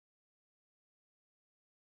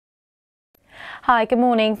Hi, good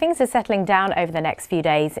morning. Things are settling down over the next few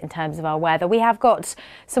days in terms of our weather. We have got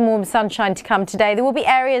some warm sunshine to come today. There will be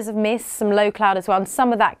areas of mist, some low cloud as well, and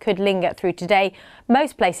some of that could linger through today.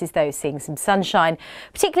 Most places, though, seeing some sunshine,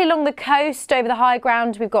 particularly along the coast. Over the high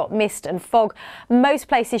ground, we've got mist and fog. Most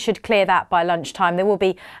places should clear that by lunchtime. There will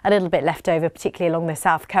be a little bit left over, particularly along the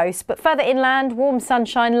south coast. But further inland, warm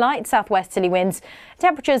sunshine, light southwesterly winds.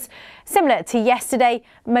 Temperatures similar to yesterday.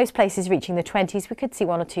 Most places reaching the 20s. We could see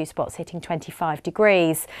one or two spots hitting 25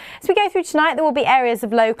 degrees. As we go through tonight, there will be areas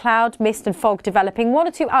of low cloud, mist and fog developing. One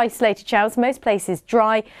or two isolated showers. Most places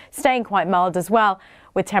dry, staying quite mild as well,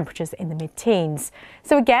 with temperatures in the mid-teens.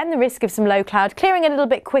 So again, the risk of some low cloud clearing a little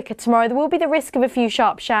bit quicker tomorrow. There will be the risk of a few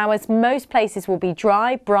sharp showers. Most places will be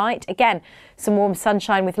dry, bright. Again, some warm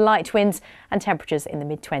sunshine with light winds and temperatures in the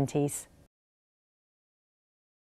mid-20s.